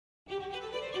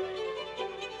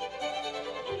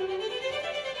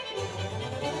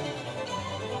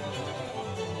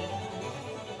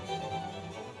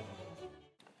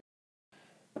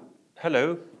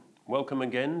Hello, welcome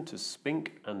again to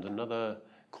Spink and another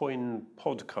coin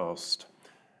podcast.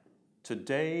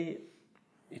 Today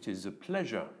it is a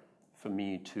pleasure for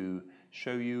me to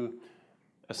show you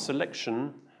a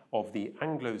selection of the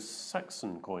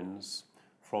Anglo-Saxon coins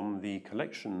from the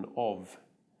collection of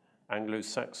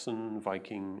Anglo-Saxon,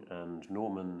 Viking and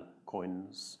Norman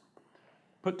coins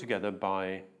put together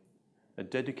by a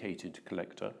dedicated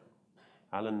collector,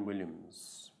 Alan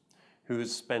Williams, who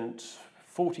has spent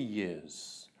 40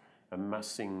 years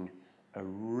amassing a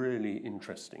really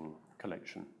interesting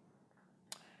collection.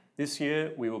 This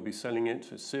year we will be selling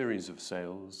it a series of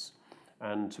sales,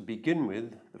 and to begin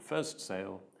with, the first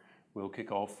sale will kick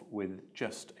off with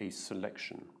just a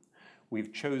selection.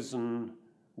 We've chosen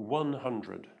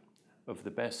 100 of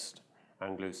the best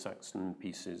Anglo-Saxon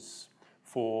pieces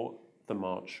for the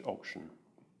March auction.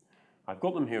 I've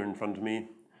got them here in front of me,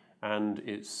 and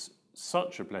it's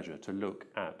such a pleasure to look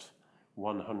at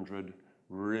 100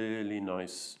 really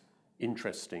nice,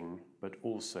 interesting, but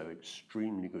also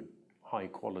extremely good, high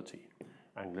quality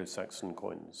Anglo-Saxon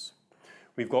coins.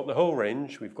 We've got the whole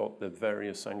range. We've got the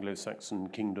various Anglo-Saxon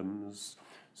kingdoms,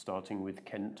 starting with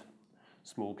Kent,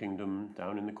 small kingdom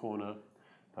down in the corner,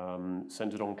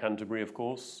 centered on Canterbury, of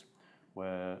course,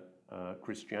 where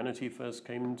Christianity first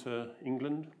came to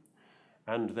England,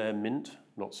 and their mint,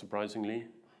 not surprisingly,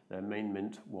 their main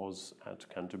mint was at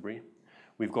Canterbury.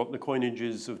 We've got the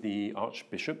coinages of the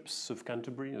archbishops of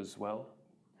Canterbury as well.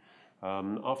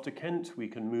 After Kent, we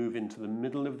can move into the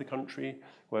middle of the country,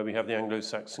 where we have the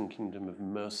Anglo-Saxon kingdom of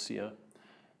Mercia,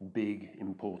 big,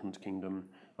 important kingdom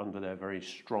under their very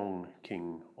strong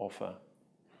king Offa.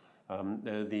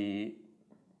 They're the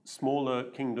smaller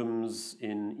kingdoms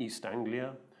in East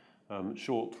Anglia,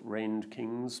 short-reigned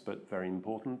kings, but very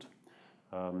important.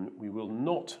 We will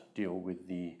not deal with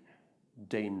the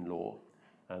Danelaw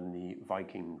and the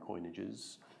Viking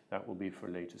coinages. That will be for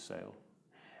a later sale.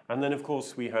 And then, of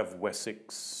course, we have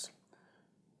Wessex,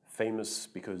 famous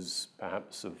because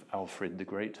perhaps of Alfred the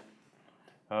Great,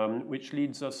 which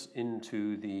leads us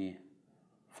into the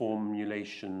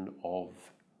formulation of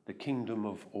the Kingdom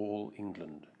of All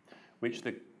England, which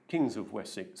the kings of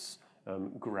Wessex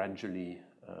gradually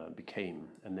became,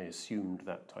 and they assumed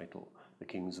that title, the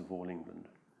Kings of All England.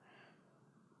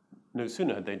 No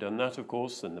sooner had they done that, of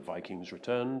course, than the Vikings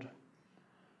returned,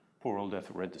 poor old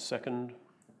Ethelred II,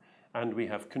 and we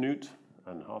have Canute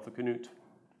and Arthur Canute.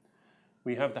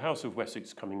 We have the House of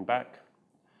Wessex coming back,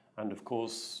 and of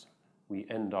course we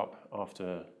end up,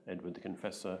 after Edward the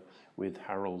Confessor, with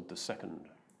Harold II,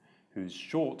 whose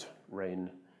short reign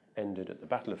ended at the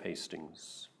Battle of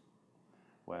Hastings,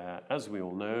 where, as we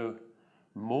all know,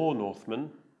 more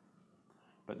Northmen,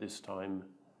 but this time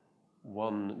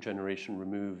one generation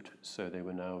removed, so they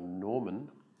were now Norman.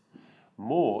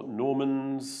 More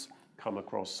Normans come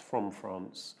across from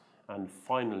France and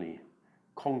finally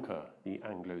conquer the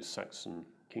Anglo-Saxon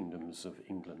kingdoms of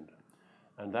England.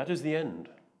 And that is the end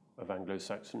of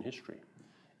Anglo-Saxon history,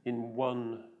 in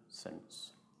one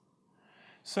sense.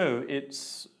 So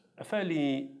it's a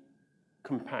fairly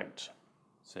compact,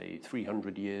 say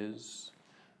 300 years,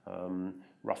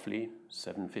 roughly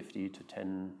 750 to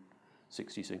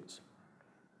 1066.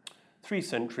 3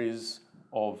 centuries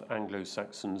of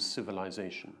Anglo-Saxon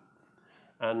civilization.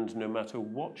 And no matter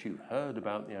what you've heard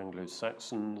about the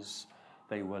Anglo-Saxons,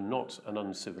 they were not an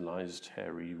uncivilized,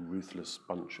 hairy, ruthless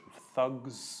bunch of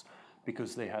thugs,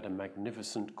 because they had a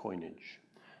magnificent coinage.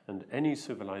 And any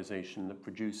civilization that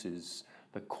produces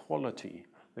the quality,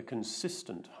 the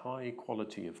consistent high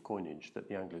quality of coinage that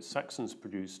the Anglo-Saxons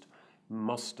produced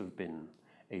must have been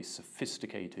a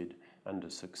sophisticated and a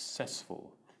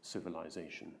successful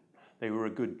civilization. They were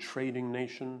a good trading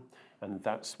nation, and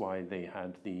that's why they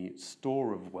had the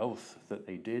store of wealth that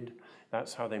they did.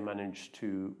 That's how they managed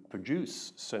to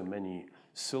produce so many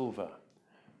silver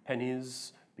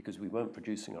pennies, because we weren't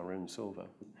producing our own silver.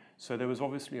 So there was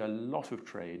obviously a lot of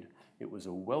trade. It was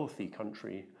a wealthy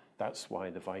country. That's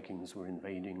why the Vikings were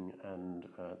invading, and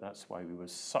that's why we were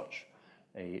such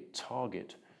a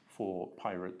target for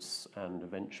pirates and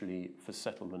eventually for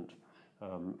settlement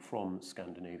from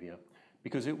Scandinavia,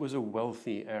 because it was a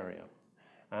wealthy area.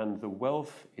 And the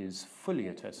wealth is fully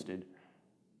attested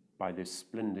by this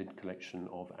splendid collection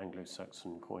of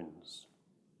Anglo-Saxon coins.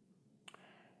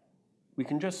 We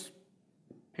can just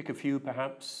pick a few,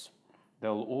 perhaps.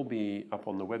 They'll all be up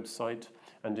on the website,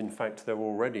 and in fact, they're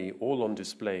already all on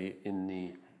display in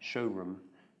the showroom,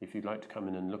 if you'd like to come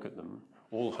in and look at them.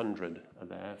 All 100 are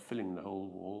there, filling the whole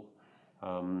wall,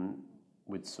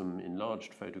 with some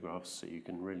enlarged photographs so you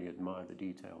can really admire the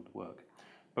detailed work.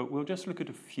 But we'll just look at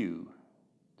a few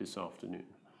this afternoon,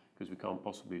 because we can't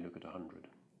possibly look at 100.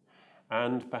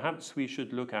 And perhaps we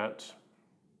should look at,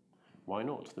 why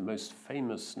not, the most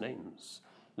famous names.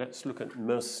 Let's look at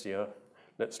Mercia,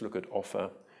 let's look at Offa,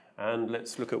 and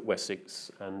let's look at Wessex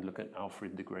and look at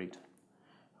Alfred the Great.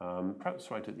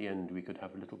 Perhaps right at the end we could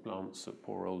have a little glance at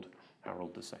poor old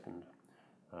Harold II,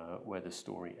 where the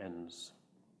story ends.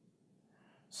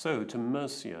 So to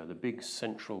Mercia, the big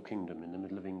central kingdom in the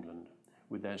middle of England,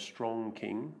 with their strong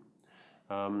king,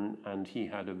 and he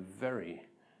had a very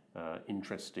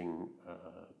interesting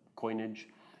coinage.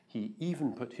 He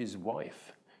even put his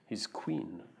wife, his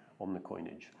queen, on the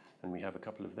coinage, and we have a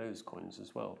couple of those coins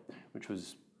as well, which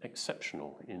was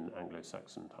exceptional in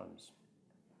Anglo-Saxon times.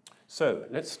 So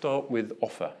let's start with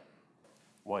Offa.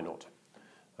 Why not?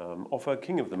 Offa,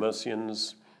 king of the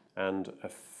Mercians, and a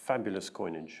fabulous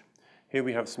coinage. Here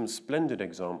we have some splendid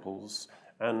examples,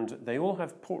 and they all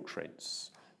have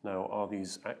portraits. Now, are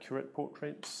these accurate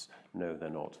portraits? No, they're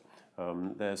not.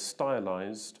 They're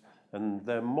stylized, and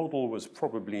their model was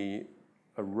probably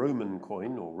a Roman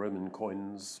coin or Roman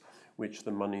coins, which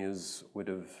the moneyers would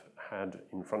have had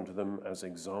in front of them as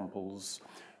examples,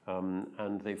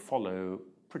 and they follow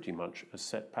pretty much a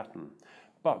set pattern.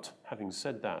 But having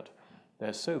said that,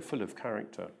 they're so full of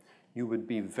character, you would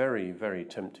be very, very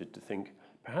tempted to think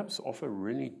perhaps Offa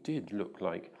really did look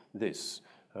like this,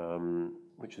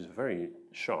 which is a very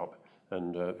sharp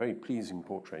and very pleasing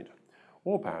portrait.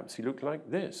 Or perhaps he looked like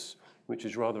this, which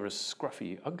is rather a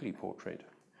scruffy, ugly portrait.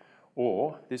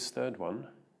 Or this third one,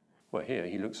 well, here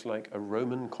he looks like a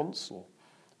Roman consul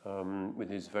with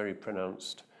his very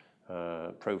pronounced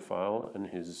profile and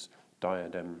his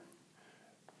diadem.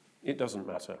 It doesn't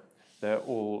matter. They're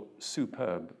all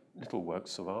superb little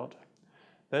works of art.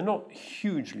 They're not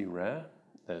hugely rare,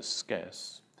 they're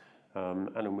scarce.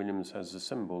 Alan Williams has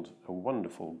assembled a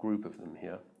wonderful group of them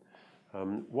here.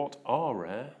 What are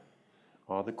rare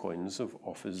are the coins of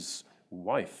Offa's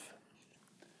wife,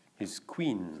 his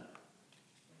queen,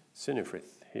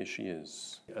 Cynefrith, here she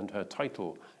is. And her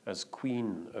title as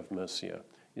Queen of Mercia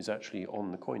is actually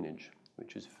on the coinage,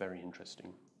 which is very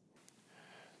interesting.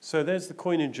 So there's the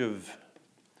coinage of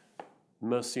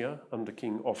Mercia under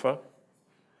King Offa.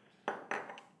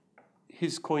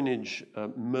 His coinage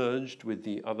merged with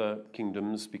the other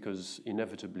kingdoms because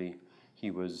inevitably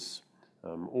he was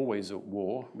always at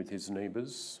war with his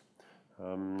neighbors.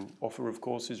 Offa, of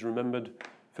course, is remembered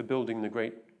for building the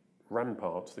great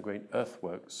rampart, the great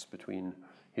earthworks between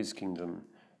his kingdom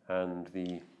and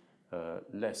the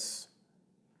less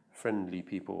friendly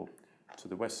people to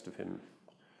the west of him,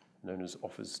 known as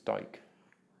Offa's Dyke.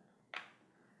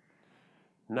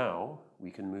 Now we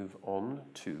can move on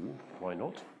to, why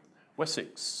not,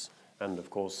 Wessex, and of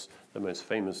course the most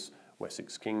famous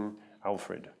Wessex king,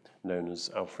 Alfred, known as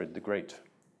Alfred the Great.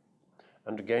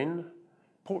 And again,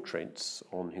 portraits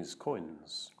on his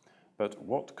coins. But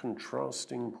what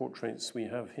contrasting portraits we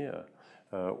have here.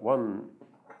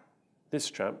 This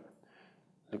chap,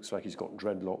 looks like he's got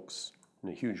dreadlocks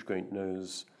and a huge great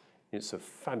nose. It's a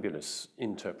fabulous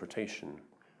interpretation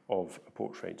of a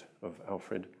portrait of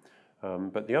Alfred.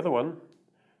 But the other one,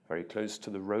 very close to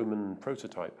the Roman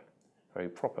prototype, very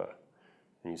proper,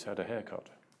 and he's had a haircut.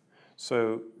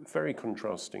 So very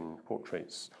contrasting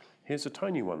portraits. Here's a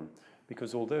tiny one,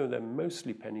 because although they're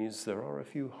mostly pennies, there are a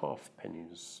few half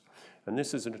pennies. And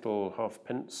this is a little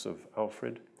halfpence of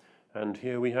Alfred. And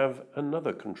here we have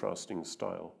another contrasting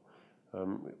style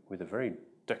with a very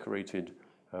decorated,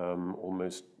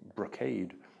 almost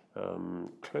brocade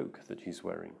cloak that he's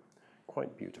wearing.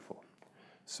 Quite beautiful.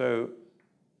 So,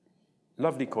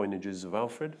 lovely coinages of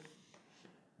Alfred.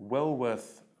 Well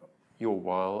worth your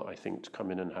while, I think, to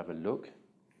come in and have a look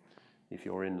if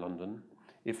you're in London.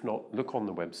 If not, look on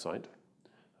the website.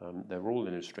 They're all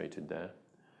illustrated there.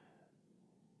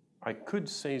 I could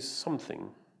say something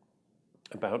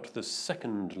about the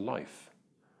second life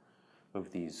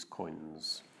of these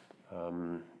coins,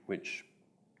 which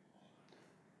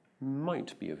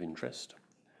might be of interest.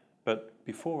 But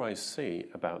before I say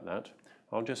about that,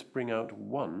 I'll just bring out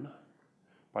one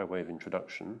by way of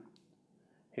introduction.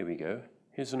 Here we go.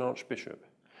 Here's an archbishop,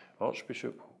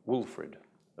 Archbishop Wilfrid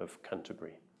of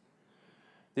Canterbury.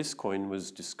 This coin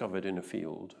was discovered in a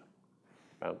field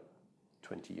about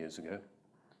 20 years ago,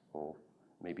 or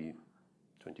maybe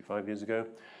 25 years ago,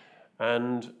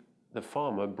 and the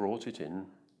farmer brought it in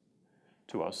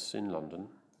to us in London,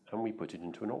 and we put it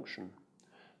into an auction.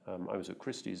 I was at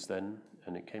Christie's then,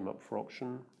 and it came up for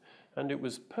auction, and it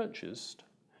was purchased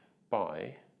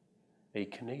by a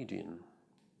Canadian.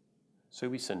 So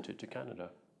we sent it to Canada.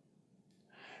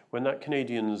 When that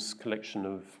Canadian's collection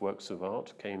of works of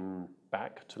art came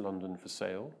back to London for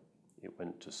sale, it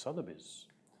went to Sotheby's.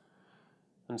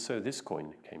 And so this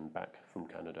coin came back from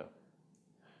Canada.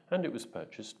 and it was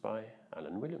purchased by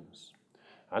Alan Williams.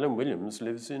 Alan Williams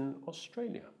lives in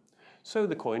Australia, so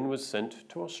the coin was sent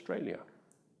to Australia.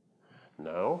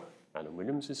 Now, Alan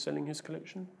Williams is selling his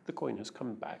collection. The coin has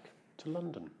come back to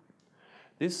London.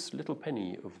 This little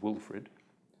penny of Wilfrid,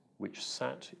 which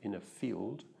sat in a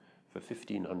field for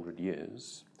 1,500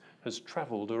 years, has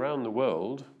travelled around the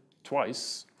world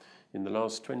twice in the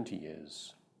last 20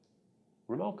 years.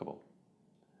 Remarkable.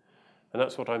 And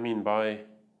that's what I mean by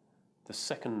the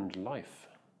second life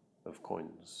of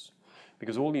coins.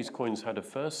 Because all these coins had a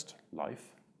first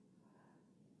life,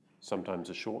 sometimes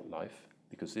a short life,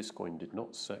 because this coin did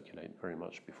not circulate very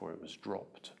much before it was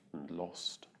dropped and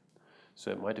lost. So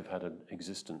it might have had an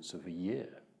existence of a year.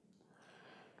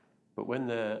 But when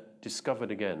they're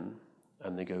discovered again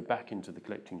and they go back into the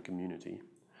collecting community,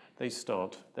 they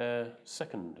start their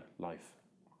second life.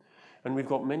 And we've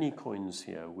got many coins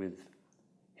here with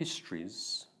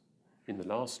histories in the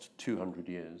last 200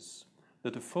 years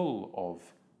that are full of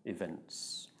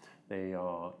events. They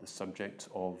are the subject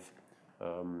of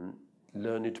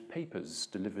learned papers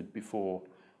delivered before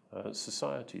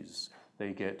societies.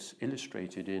 They get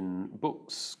illustrated in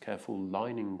books. Careful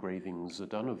line engravings are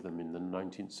done of them in the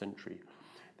 19th century.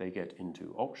 They get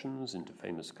into auctions, into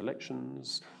famous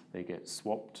collections. They get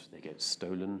swapped, they get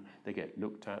stolen, they get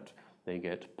looked at, they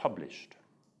get published.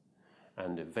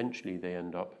 And eventually they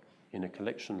end up in a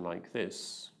collection like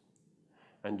this.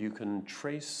 And you can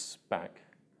trace back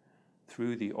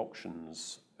through the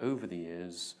auctions over the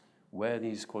years where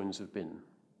these coins have been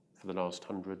for the last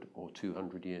 100 or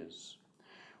 200 years.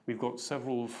 We've got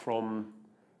several from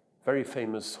very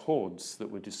famous hoards that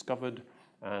were discovered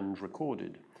and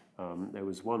recorded. There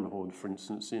was one hoard, for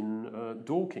instance, in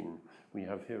Dorking. We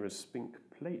have here a Spink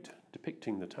plate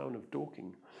depicting the town of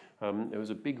Dorking. There was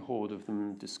a big hoard of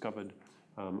them discovered,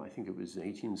 I think it was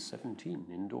 1817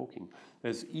 in Dorking.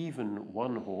 There's even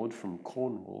one hoard from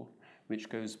Cornwall, which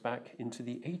goes back into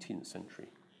the 18th century.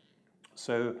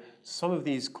 So some of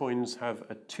these coins have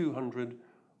a 200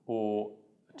 or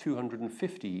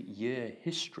 250-year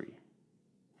history,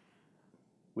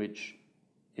 which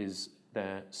is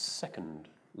their second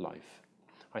life.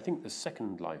 I think the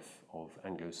second life of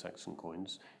Anglo-Saxon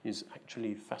coins is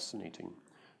actually fascinating.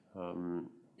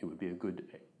 It would be a good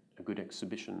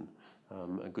exhibition,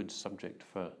 a good subject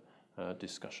for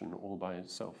discussion all by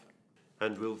itself.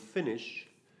 And we'll finish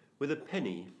with a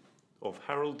penny of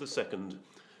Harold II,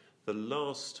 the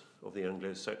last of the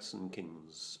Anglo-Saxon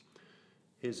kings.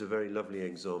 Here's a very lovely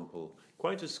example,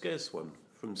 quite a scarce one,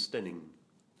 from Stenning.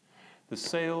 The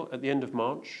sale at the end of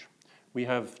March. We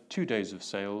have 2 days of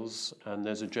sales, and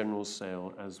there's a general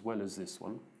sale as well as this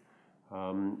one.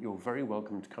 You're very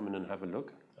welcome to come in and have a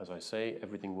look. As I say,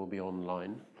 everything will be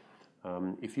online.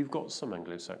 If you've got some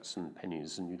Anglo-Saxon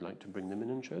pennies and you'd like to bring them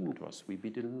in and show them to us, we'd be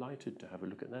delighted to have a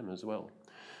look at them as well.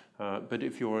 But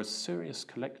if you're a serious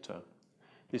collector,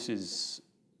 this is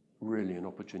really an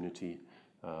opportunity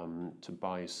to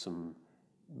buy some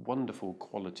wonderful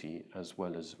quality as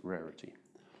well as rarity.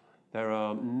 There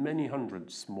are many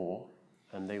hundreds more,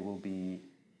 and they will be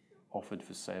offered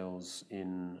for sales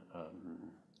in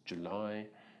July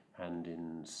and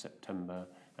in September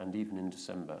and even in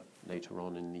December later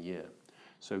on in the year.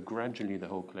 So gradually the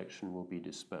whole collection will be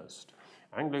dispersed.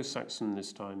 Anglo-Saxon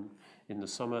this time. In the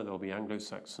summer there'll be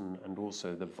Anglo-Saxon and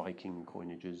also the Viking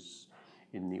coinages.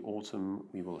 In the autumn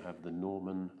we will have the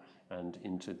Norman and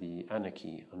into the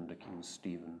anarchy under King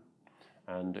Stephen.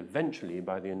 And eventually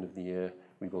by the end of the year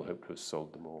we will hope to have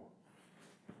sold them all.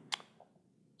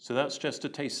 So that's just a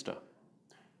taster.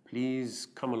 Please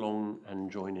come along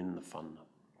and join in the fun.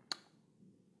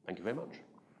 Thank you very much.